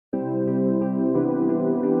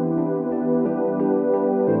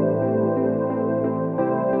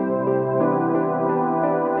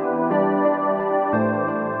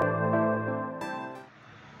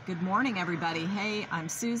Good morning, everybody. Hey, I'm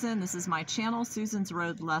Susan. This is my channel, Susan's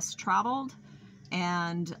Road Less Traveled,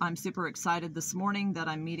 and I'm super excited this morning that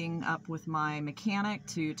I'm meeting up with my mechanic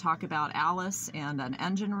to talk about Alice and an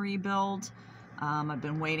engine rebuild. I've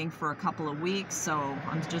been waiting for a couple of weeks, so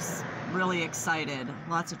I'm just really excited.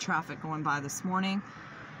 Lots of traffic going by this morning,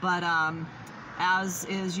 but as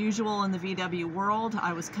is usual in the VW world,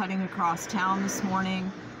 I was cutting across town this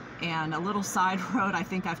morning, and a little side road I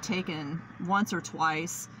think I've taken once or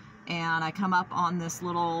twice, and I come up on this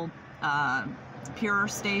little Pure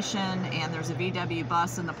station, and there's a VW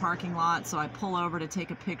bus in the parking lot, so I pull over to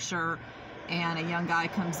take a picture, and a young guy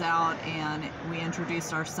comes out and we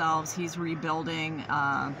introduced ourselves. He's rebuilding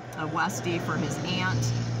a Westie for his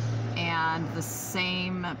aunt, and the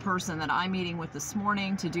same person that I'm meeting with this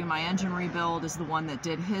morning to do my engine rebuild is the one that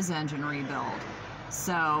did his engine rebuild.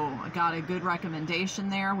 So I got a good recommendation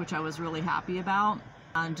there, which I was really happy about,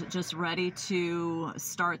 and just ready to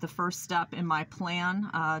start the first step in my plan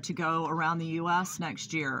to go around the US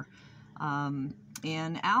next year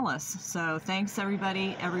in Alice. So thanks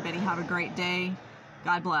everybody. Everybody have a great day.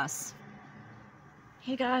 God bless.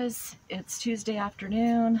 Hey guys, it's Tuesday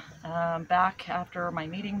afternoon. Back after my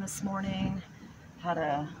meeting this morning. Had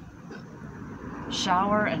a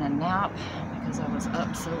shower and a nap because I was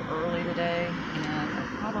up so early today and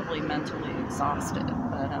I'm probably mentally exhausted,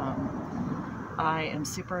 but I am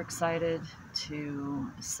super excited to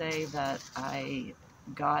say that I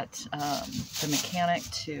got the mechanic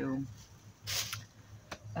to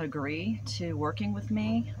agree to working with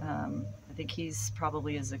me. I think he's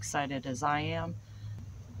probably as excited as I am.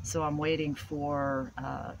 So I'm waiting for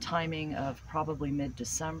timing of probably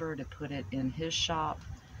mid-December to put it in his shop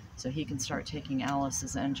so he can start taking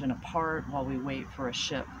Alice's engine apart while we wait for a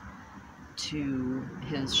ship to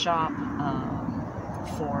his shop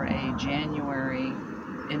for a January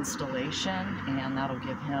installation, and that'll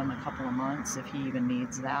give him a couple of months, if he even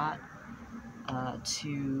needs that,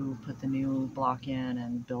 to put the new block in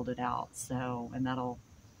and build it out. So, and that'll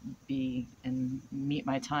be and meet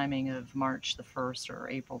my timing of March the 1st or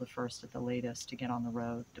April the 1st at the latest to get on the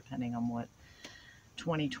road, depending on what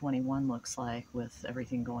 2021 looks like with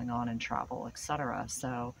everything going on in travel, etc.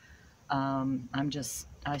 So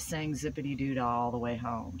I sang Zippity Doo Dah all the way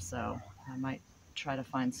home, so I might try to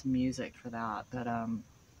find some music for that, but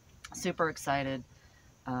super excited,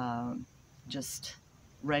 just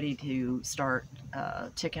ready to start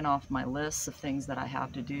ticking off my lists of things that I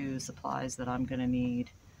have to do, supplies that I'm going to need,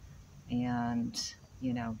 and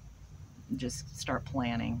just start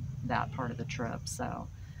planning that part of the trip. So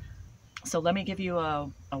let me give you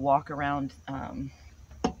a walk around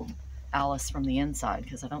Alice from the inside,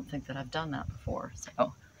 because I don't think that I've done that before.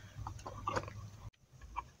 So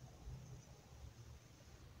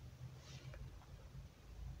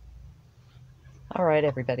all right,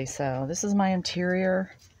 everybody, so this is my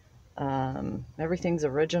interior. Everything's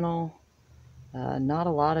original, not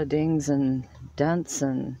a lot of dings and dents,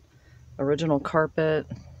 and original carpet,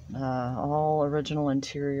 all original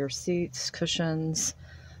interior seats, cushions,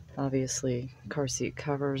 obviously car seat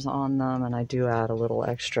covers on them, and I do add a little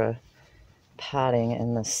extra padding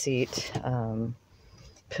in the seat,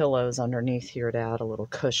 pillows underneath here to add a little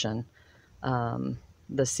cushion.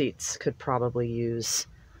 The seats could probably use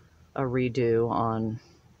a redo on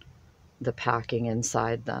the packing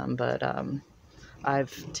inside them, but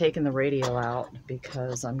I've taken the radio out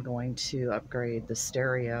because I'm going to upgrade the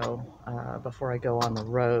stereo before I go on the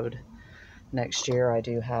road next year. I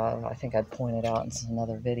do have, I think I'd pointed out in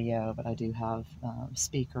another video, but I do have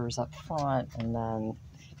speakers up front, and then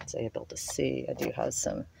it's able to see, I do have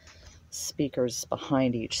some speakers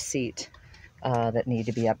behind each seat that need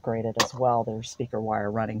to be upgraded as well. There's speaker wire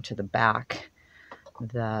running to the back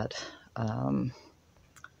that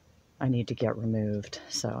I need to get removed.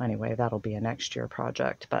 So anyway, that'll be a next year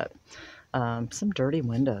project, but some dirty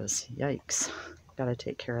windows, yikes, gotta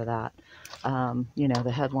take care of that.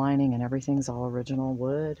 The head lining and everything's all original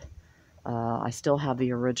wood. I still have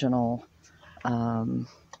the original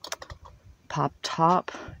pop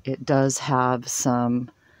top. It does have some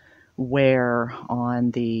wear on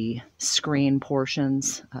the screen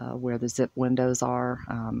portions where the zip windows are.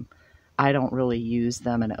 I don't really use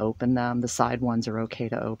them and open them. The side ones are okay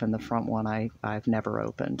to open. The front one I've never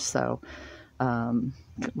opened. So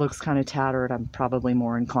it looks kind of tattered. I'm probably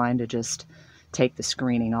more inclined to just take the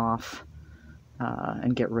screening off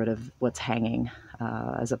and get rid of what's hanging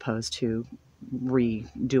as opposed to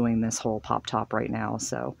redoing this whole pop top right now.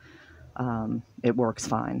 So it works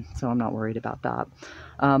fine. So I'm not worried about that.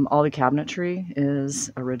 All the cabinetry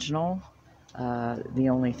is original. The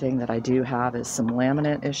only thing that I do have is some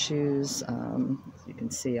laminate issues. You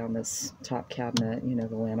can see on this top cabinet, you know,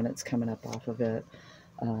 the laminate's coming up off of it.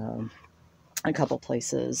 A couple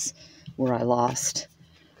places where I lost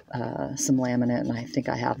some laminate, and I think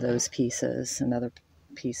I have those pieces. Another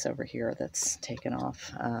piece over here that's taken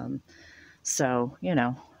off. So, you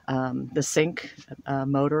know, the sink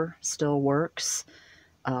motor still works,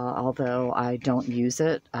 although I don't use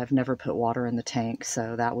it. I've never put water in the tank,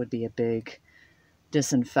 so that would be a big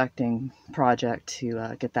disinfecting project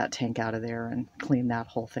to get that tank out of there and clean that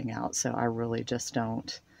whole thing out. So I really just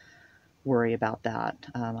don't worry about that.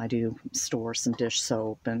 I do store some dish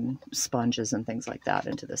soap and sponges and things like that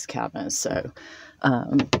into this cabinet. So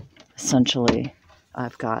essentially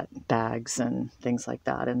I've got bags and things like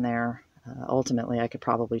that in there. Ultimately I could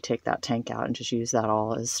probably take that tank out and just use that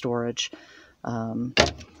all as storage.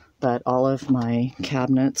 But all of my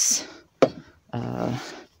cabinets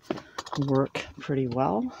work pretty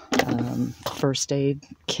well. First aid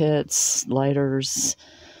kits, lighters,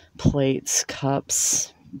 plates,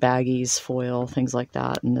 cups, baggies, foil, things like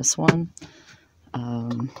that in this one.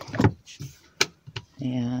 And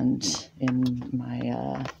in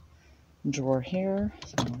my drawer here,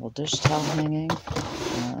 a little dish towel hanging.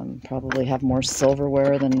 Probably have more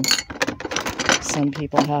silverware than some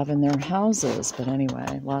people have in their houses, but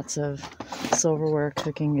anyway, lots of silverware,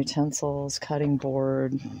 cooking utensils, cutting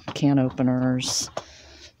board, can openers,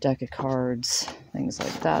 deck of cards, things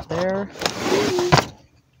like that there.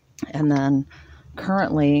 And then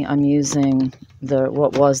currently I'm using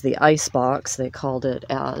what was the ice box. They called it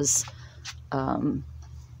as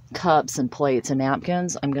cups and plates and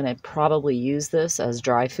napkins. I'm going to probably use this as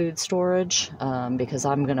dry food storage because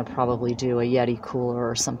I'm going to probably do a Yeti cooler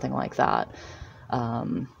or something like that.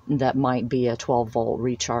 That might be a 12-volt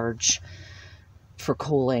recharge for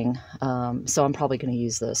cooling. So I'm probably going to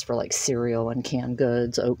use this for like cereal and canned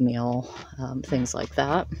goods, oatmeal, things like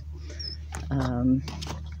that.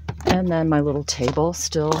 And then my little table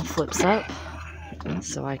still flips up,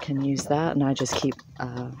 so I can use that, and I just keep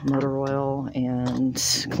motor oil and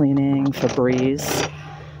cleaning Febreze.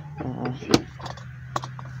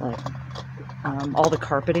 All the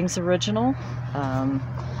carpeting's original.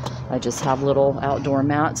 I just have little outdoor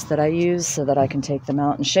mats that I use so that I can take them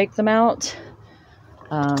out and shake them out.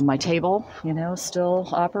 My table, you know, still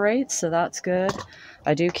operates, so that's good.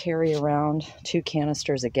 I do carry around 2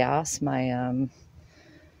 canisters of gas. My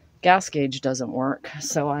gas gauge doesn't work,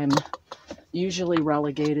 so I'm usually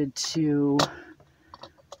relegated to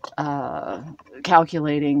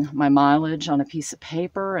calculating my mileage on a piece of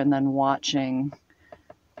paper and then watching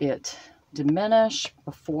it diminish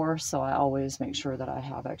before, so I always make sure that I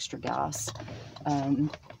have extra gas.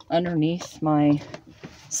 Underneath my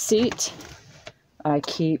seat I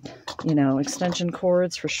keep, you know, extension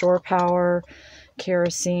cords for shore power,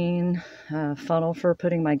 kerosene, funnel for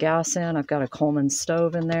putting my gas in. I've got a Coleman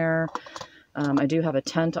stove in there. I do have a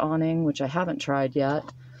tent awning, which I haven't tried yet.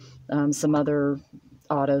 Some other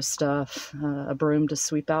auto stuff, a broom to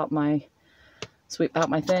sweep out my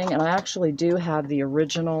thing, and I actually do have the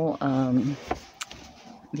original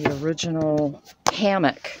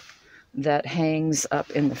hammock that hangs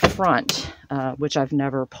up in the front, which I've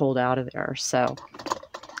never pulled out of there. So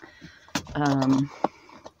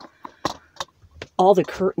all the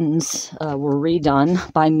curtains were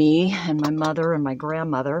redone by me and my mother and my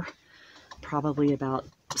grandmother probably about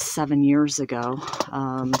 7 years ago.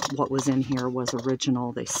 What was in here was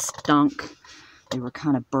original. They stunk. They were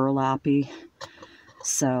kind of burlappy.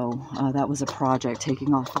 So that was a project,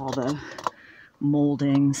 taking off all the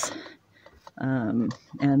moldings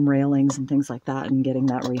and railings and things like that and getting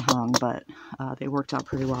that rehung, but they worked out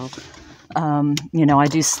pretty well. You know, I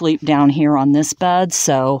do sleep down here on this bed,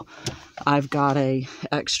 so I've got a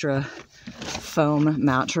extra foam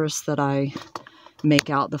mattress that I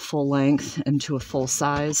make out the full length into a full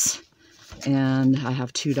size, and I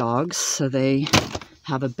have 2 dogs, so they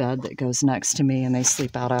have a bed that goes next to me and they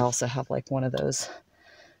sleep out. I also have like one of those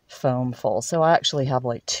foam full, so I actually have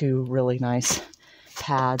like 2 really nice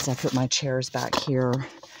pads. I put my chairs back here,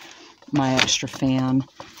 my extra fan,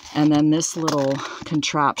 and then this little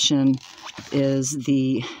contraption is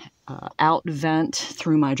the out vent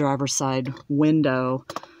through my driver's side window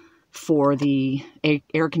for the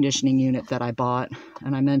air conditioning unit that I bought,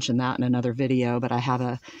 and I mentioned that in another video, but I have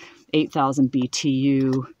a 8,000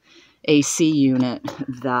 BTU AC unit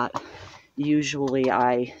that usually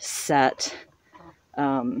I set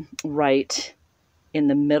right in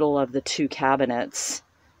the middle of the 2 cabinets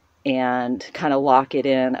and kind of lock it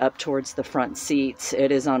in up towards the front seats.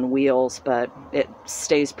 It is on wheels, but it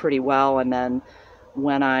stays pretty well, and then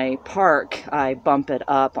when I park, I bump it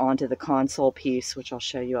up onto the console piece, which I'll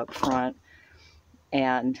show you up front,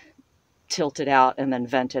 and tilt it out and then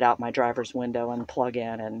vent it out my driver's window and plug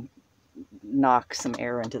in and knock some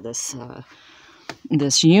air into this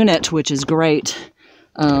this unit, which is great.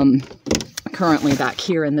 Currently back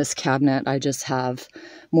here in this cabinet, I just have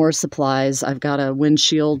more supplies. I've got a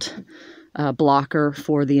windshield blocker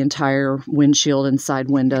for the entire windshield and side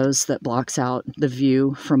windows that blocks out the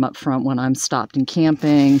view from up front when I'm stopped and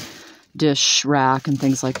camping, dish rack and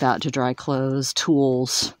things like that to dry clothes,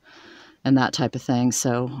 tools, and that type of thing.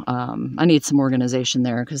 So I need some organization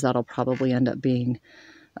there because that'll probably end up being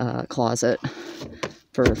a closet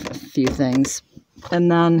for a few things.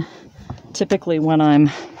 And then typically when I'm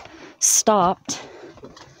stopped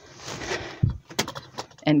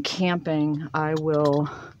and camping, I will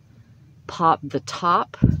pop the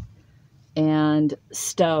top and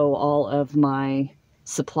stow all of my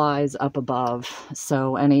supplies up above.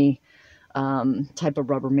 So any type of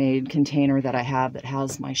Rubbermaid container that I have that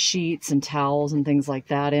has my sheets and towels and things like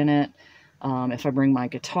that in it. If I bring my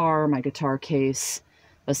guitar case,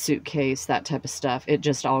 a suitcase, that type of stuff, it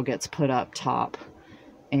just all gets put up top.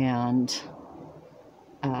 And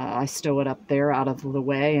I stow it up there out of the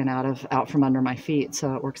way and out from under my feet,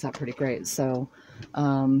 so it works out pretty great. So,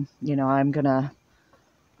 you know, I'm gonna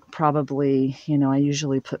probably, you know, I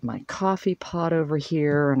usually put my coffee pot over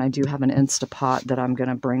here, and I do have an Instapot that I'm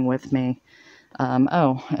gonna bring with me.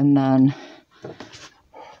 Oh, and then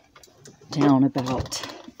down about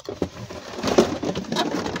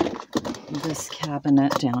this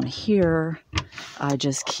cabinet down here, I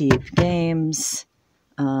just keep games.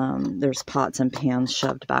 There's pots and pans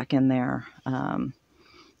shoved back in there. And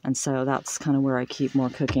so that's kind of where I keep more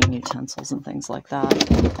cooking utensils and things like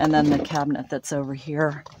that. And then the cabinet that's over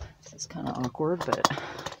here, this is kind of awkward, but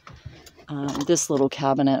this little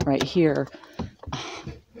cabinet right here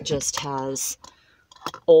just has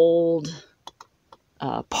old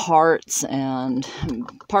parts and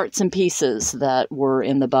pieces that were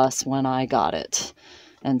in the bus when I got it.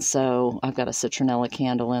 And so I've got a citronella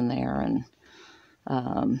candle in there and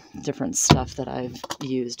different stuff that I've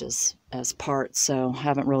used as parts. So I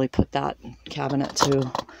haven't really put that cabinet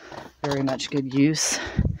to very much good use.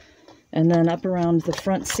 And then up around the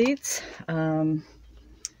front seats,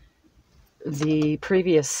 the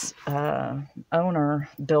previous owner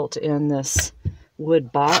built in this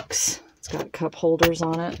wood box. It's got cup holders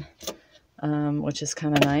on it, which is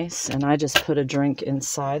kind of nice. And I just put a drink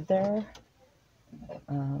inside there.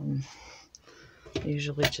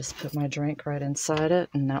 Usually just put my drink right inside it,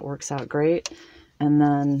 and that works out great. And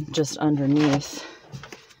then just underneath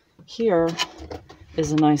here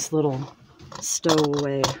is a nice little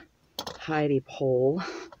stowaway hidey hole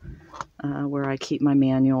where I keep my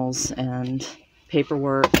manuals and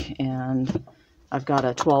paperwork, and I've got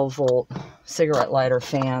a 12-volt cigarette lighter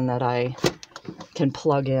fan that I can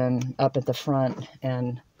plug in up at the front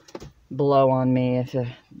and blow on me if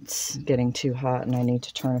it's getting too hot and I need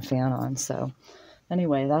to turn a fan on. So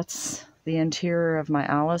anyway, that's the interior of my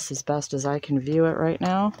Alice as best as I can view it right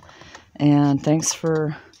now. And thanks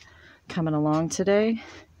for coming along today,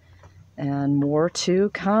 and more to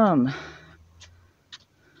come.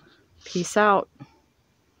 Peace out.